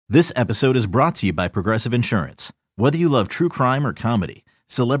This episode is brought to you by Progressive Insurance. Whether you love true crime or comedy,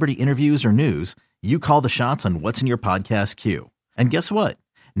 celebrity interviews or news, you call the shots on what's in your podcast queue. And guess what?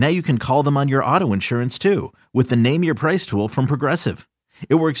 Now you can call them on your auto insurance too with the Name Your Price tool from Progressive.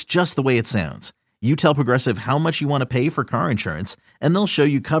 It works just the way it sounds. You tell Progressive how much you want to pay for car insurance, and they'll show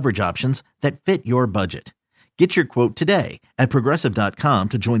you coverage options that fit your budget. Get your quote today at Progressive.com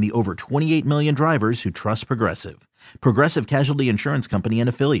to join the over 28 million drivers who trust Progressive. Progressive Casualty Insurance Company and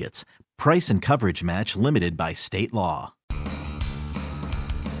Affiliates. Price and coverage match limited by state law.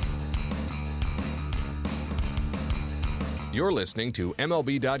 You're listening to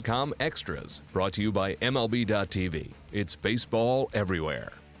MLB.com Extras, brought to you by MLB.tv. It's baseball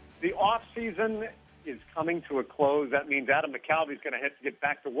everywhere. The off-season is coming to a close. That means Adam McCalvy is going to have to get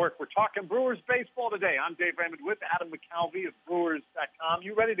back to work. We're talking Brewers baseball today. I'm Dave Raymond with Adam McCalvy of Brewers.com.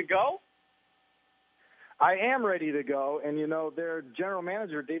 You ready to go? I am ready to go, and their general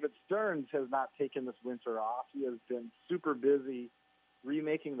manager, David Stearns, has not taken this winter off. He has been super busy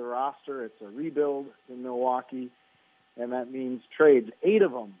remaking the roster. It's a rebuild in Milwaukee, and that means trades. 8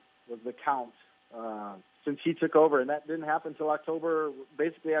 of them was the count since he took over, and that didn't happen until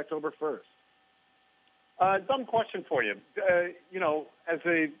basically October 1st. Dumb question for you. As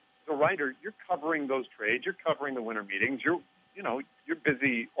a writer, you're covering those trades. You're covering the winter meetings. You're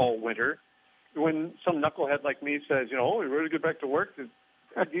busy all winter. When some knucklehead like me says, we're ready to get back to work, do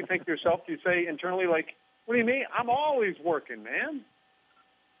you think to yourself, do you say internally, like, what do you mean? I'm always working, man.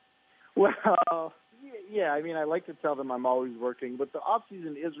 Well, yeah, I like to tell them I'm always working, but the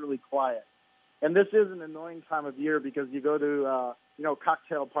off-season is really quiet. And this is an annoying time of year because you go to,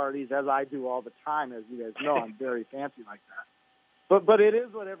 cocktail parties, as I do all the time, as you guys know. I'm very fancy like that. But it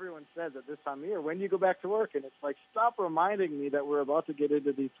is what everyone says at this time of year. When you go back to work, and it's like, stop reminding me that we're about to get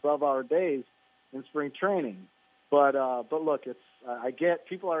into these 12-hour days in spring training. But look, I get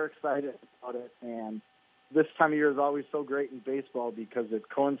people are excited about it, and this time of year is always so great in baseball because it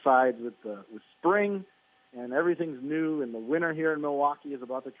coincides with spring, and everything's new, and the winter here in Milwaukee is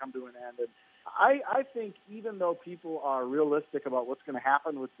about to come to an end. And I think even though people are realistic about what's going to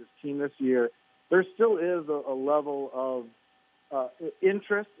happen with this team this year, there still is a level of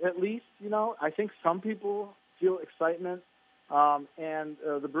interest, at least. I think some people feel excitement. And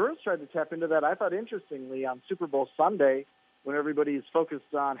the Brewers tried to tap into that, I thought, interestingly, on Super Bowl Sunday, when everybody's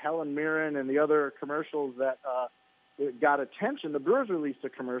focused on Helen Mirren and the other commercials that got attention. The Brewers released a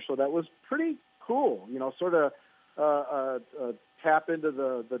commercial that was pretty cool, sort of tap into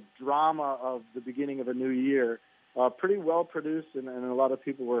the drama of the beginning of a new year. Pretty well produced, and a lot of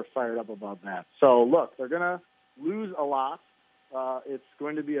people were fired up about that. So, look, they're going to lose a lot. It's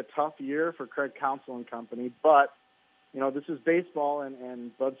going to be a tough year for Craig Counsell and company, but this is baseball,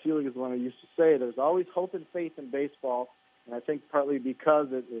 and Bud Selig is one who used to say there's always hope and faith in baseball, and I think partly because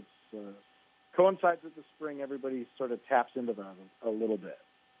it coincides with the spring, everybody sort of taps into that a little bit.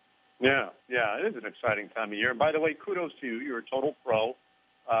 Yeah, it is an exciting time of year. And by the way, kudos to you. You're a total pro.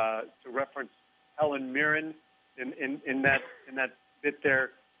 To reference Helen Mirren in that bit there,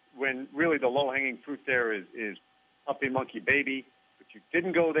 when really the low-hanging fruit there is Puppy Monkey Baby, but you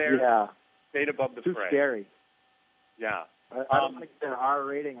didn't go there. Yeah. Stayed above the fray. Too scary. Yeah. I don't think there's an R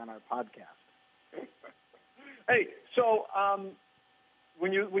rating on our podcast. Hey, so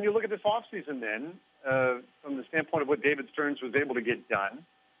when you look at this offseason then, from the standpoint of what David Stearns was able to get done,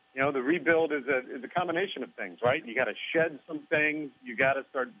 the rebuild is a combination of things, right? You got to shed some things. You got to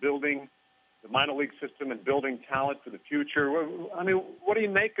start building the minor league system and building talent for the future. What do you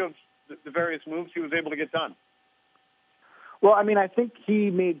make of the various moves he was able to get done? Well, I think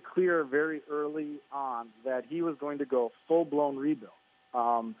he made clear very early on that he was going to go full-blown rebuild.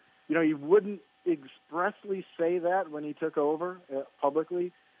 He wouldn't expressly say that when he took over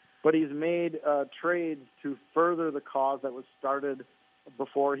publicly, but he's made trades to further the cause that was started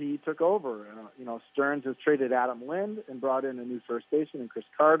before he took over. Stearns has traded Adam Lind and brought in a new first baseman in Chris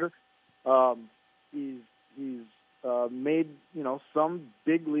Carter. He's made, some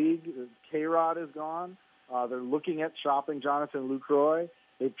big league. K-Rod is gone. They're looking at shopping Jonathan Lucroy.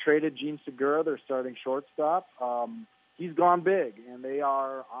 They've traded Gene Segura, their starting shortstop. He's gone big, and they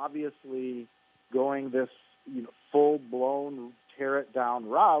are obviously going this full-blown tear-it-down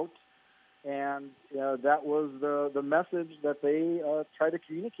route. And that was the message that they tried to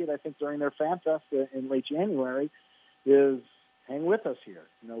communicate, I think, during their Fan Fest in late January, is hang with us here.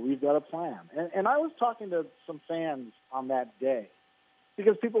 We've got a plan. And I was talking to some fans on that day,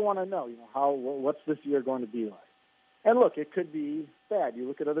 because people want to know, what's this year going to be like? And look, it could be bad. You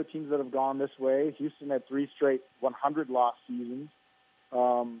look at other teams that have gone this way. Houston had 3 straight 100-loss seasons.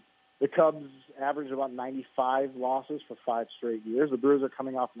 The Cubs averaged about 95 losses for 5 straight years. The Brewers are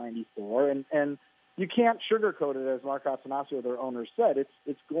coming off 94, and you can't sugarcoat it, as Mark Attanasio, their owner, said.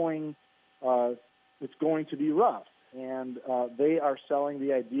 It's going to be rough, and they are selling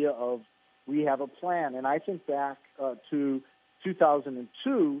the idea of we have a plan. And I think back to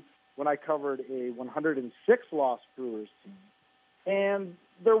 2002 when I covered a 106-loss Brewers team, and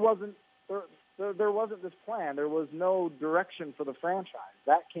there wasn't this plan. There was no direction for the franchise.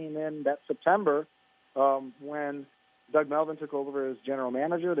 That came in that September when Doug Melvin took over as general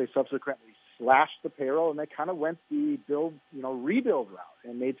manager. They subsequently slashed the payroll, and they kind of went the rebuild route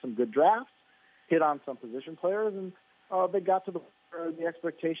and made some good drafts, hit on some position players, and they got to the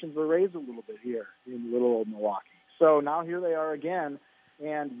expectations were raised a little bit here in little old Milwaukee. So now here they are again,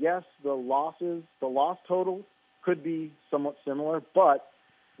 and yes, the loss total could be somewhat similar, but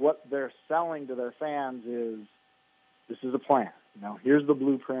what they're selling to their fans is this is a plan. Here's the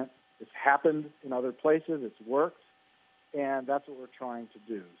blueprint. It's happened in other places. It's worked, and that's what we're trying to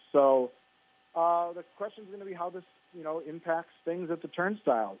do. So the question is going to be how this, impacts things at the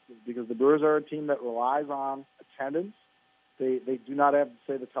turnstiles, because the Brewers are a team that relies on attendance. They do not have,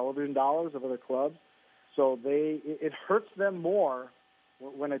 say, the television dollars of other clubs, so it hurts them more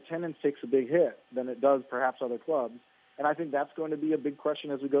when attendance takes a big hit than it does perhaps other clubs. And I think that's going to be a big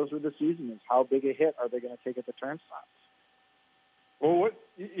question as we go through the season, is how big a hit are they going to take at the turnstiles? Well,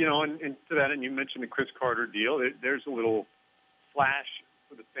 and to that, and you mentioned the Chris Carter deal, there's a little flash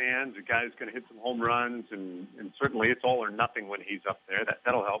for the fans. The guy's going to hit some home runs, and certainly it's all or nothing when he's up there.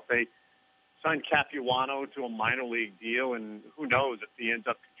 That'll help. They signed Capuano to a minor league deal, and who knows if he ends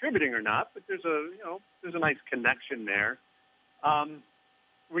up contributing or not, but there's a nice connection there.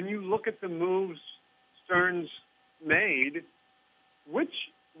 When you look at the moves Stearns made,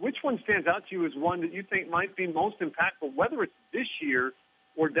 which one stands out to you as one that you think might be most impactful, whether it's this year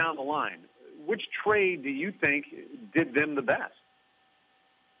or down the line? Which trade do you think did them the best?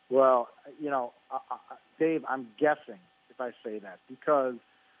 Well, Dave, I'm guessing if I say that, because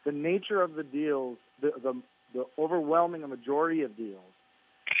the nature of the deals, the overwhelming majority of deals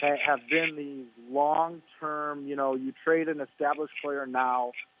have been these long-term, you trade an established player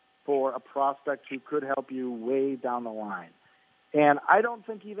now for a prospect who could help you way down the line. And I don't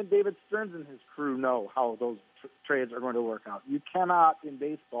think even David Stearns and his crew know how those trades are going to work out. You cannot, in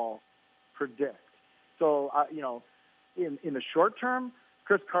baseball, predict. So, in the short term,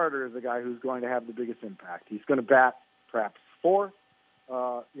 Chris Carter is the guy who's going to have the biggest impact. He's going to bat perhaps fourth.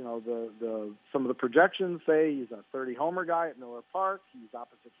 Some of the projections say he's a 30-homer guy at Miller Park. He's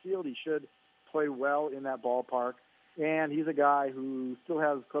opposite field. He should play well in that ballpark. And he's a guy who still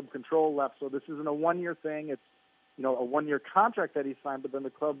has club control left. So this isn't a one-year thing. It's, a one-year contract that he signed, but then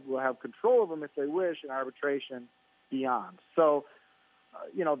the club will have control of him if they wish in arbitration beyond. So,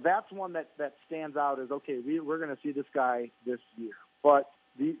 that's one that stands out as, okay, we're going to see this guy this year. But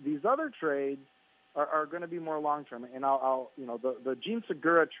these other trades are going to be more long-term. And the Gene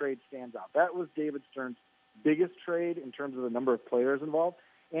Segura trade stands out. That was David Stearns' biggest trade in terms of the number of players involved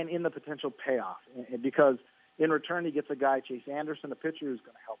and in the potential payoff. And because in return, he gets a guy, Chase Anderson, a pitcher who's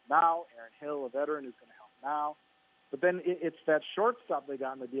going to help now, Aaron Hill, a veteran who's going to help now. But then it's that shortstop they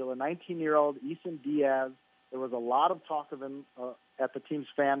got in the deal, a 19-year-old Isan Diaz. There was a lot of talk of him at the team's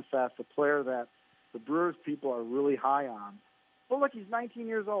fan fest, a player that the Brewers people are really high on. But look, he's 19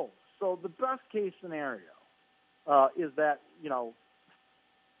 years old. So the best-case scenario is that,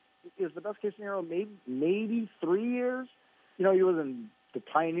 is the best-case scenario maybe 3 years? He was in the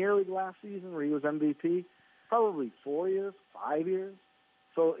Pioneer League last season where he was MVP. Probably 4 years, 5 years.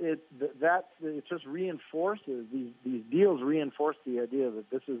 So it just reinforces, these deals reinforce the idea that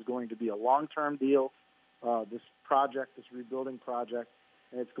this is going to be a long-term deal, this rebuilding project,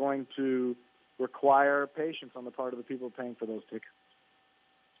 and it's going to require patience on the part of the people paying for those tickets.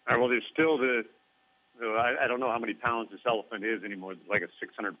 All right, well, there's still I don't know how many pounds this elephant is anymore. It's like a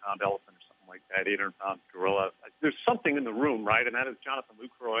 600-pound elephant or something like that, 800-pound gorilla. There's something in the room, right, and that is Jonathan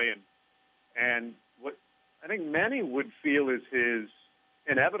Lucroy, and what I think many would feel is his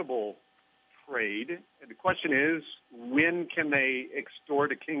inevitable trade. And the question is, when can they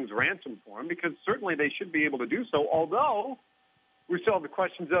extort a king's ransom for him? Because certainly they should be able to do so, although we still have the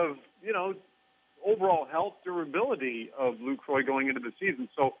questions of, overall health, durability of Lucroy going into the season.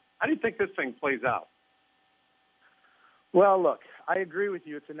 So how do you think this thing plays out? Well, look, I agree with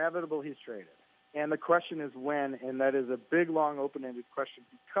you. It's inevitable he's traded. And the question is when, and that is a big, long, open-ended question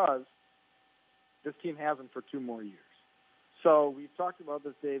because this team has him for 2 more years. So we've talked about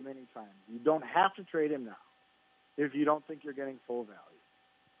this, Dave, many times. You don't have to trade him now if you don't think you're getting full value.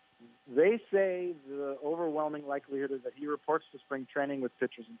 They say the overwhelming likelihood is that he reports to spring training with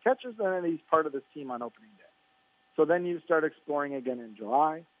pitchers and catchers, and then he's part of this team on opening day. So then you start exploring again in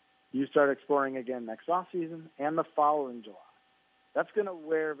July. You start exploring again next offseason and the following July. That's going to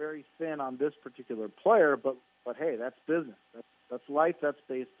wear very thin on this particular player, but hey, that's business. That's life. That's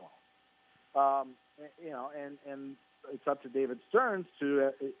baseball. And it's up to David Stearns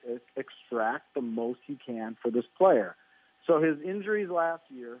to extract the most he can for this player. So his injuries last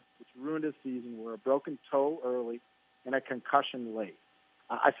year, which ruined his season, were a broken toe early and a concussion late.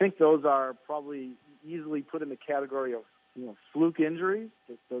 I think those are probably easily put in the category of fluke injuries,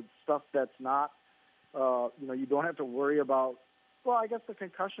 the stuff that's not, you don't have to worry about. Well, I guess the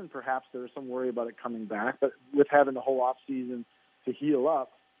concussion, perhaps there was some worry about it coming back, but with having the whole off season to heal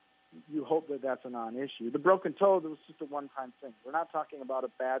up, you hope that that's a non-issue. The broken toe, that was just a one-time thing. We're not talking about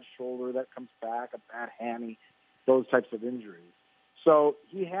a bad shoulder that comes back, a bad hammy, those types of injuries. So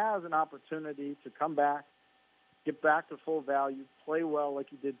he has an opportunity to come back, get back to full value, play well like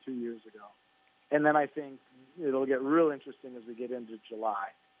he did 2 years ago. And then I think it'll get real interesting as we get into July.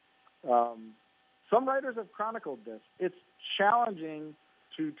 Some writers have chronicled this. It's challenging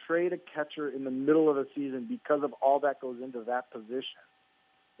to trade a catcher in the middle of a season because of all that goes into that position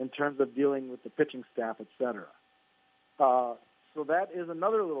in terms of dealing with the pitching staff, et cetera. So that is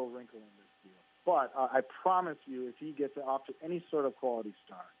another little wrinkle in this deal. But I promise you, if he gets off to any sort of quality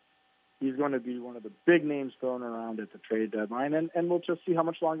start, he's going to be one of the big names thrown around at the trade deadline, and we'll just see how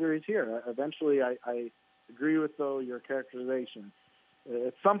much longer he's here. Eventually, I agree with, though, your characterization.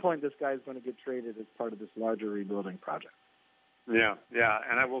 At some point, this guy's going to get traded as part of this larger rebuilding project. Yeah,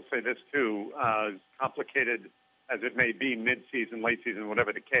 and I will say this, too, as complicated as it may be mid-season, late season,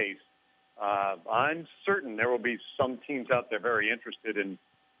 whatever the case, I'm certain there will be some teams out there very interested in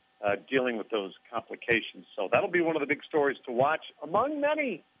dealing with those complications. So that'll be one of the big stories to watch, among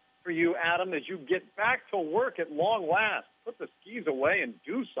many for you, Adam, as you get back to work at long last. Put the skis away and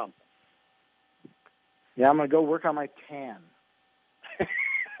do something. Yeah, I'm going to go work on my tan.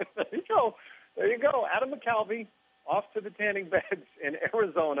 There you go. Adam McCalvy off to the tanning beds in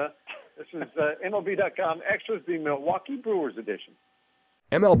Arizona. This is MLB.com Extras, the Milwaukee Brewers edition.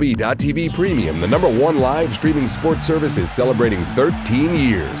 MLB.tv Premium, the #1 live streaming sports service, is celebrating 13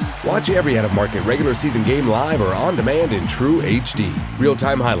 years. Watch every out-of-market regular season game live or on demand in true HD.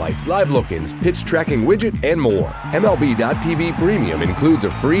 Real-time highlights, live look-ins, pitch tracking widget, and more. MLB.tv Premium includes a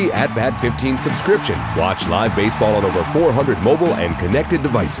free At-Bat 15 subscription. Watch live baseball on over 400 mobile and connected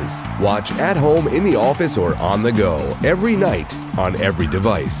devices. Watch at home, in the office, or on the go every night on every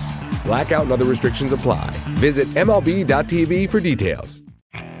device. Blackout and other restrictions apply. Visit MLB.tv for details.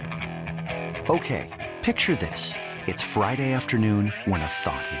 Okay, picture this. It's Friday afternoon when a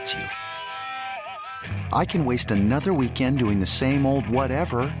thought hits you. I can waste another weekend doing the same old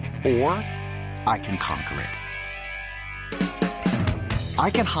whatever, or I can conquer it. I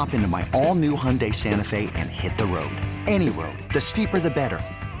can hop into my all-new Hyundai Santa Fe and hit the road. Any road. The steeper, the better.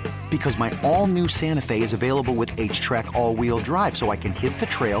 Because my all-new Santa Fe is available with H-Track all-wheel drive, so I can hit the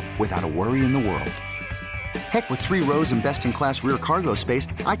trail without a worry in the world. Heck, with 3 rows and best-in-class rear cargo space,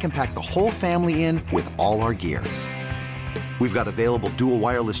 I can pack the whole family in with all our gear. We've got available dual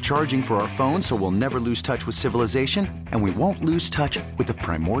wireless charging for our phones, so we'll never lose touch with civilization, and we won't lose touch with the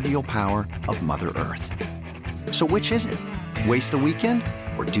primordial power of Mother Earth. So which is it? Waste the weekend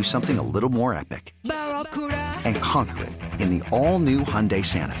or do something a little more epic? And conquer it in the all-new Hyundai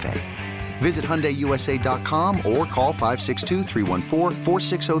Santa Fe. Visit HyundaiUSA.com or call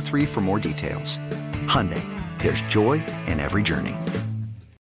 562-314-4603 for more details. Hyundai, there's joy in every journey.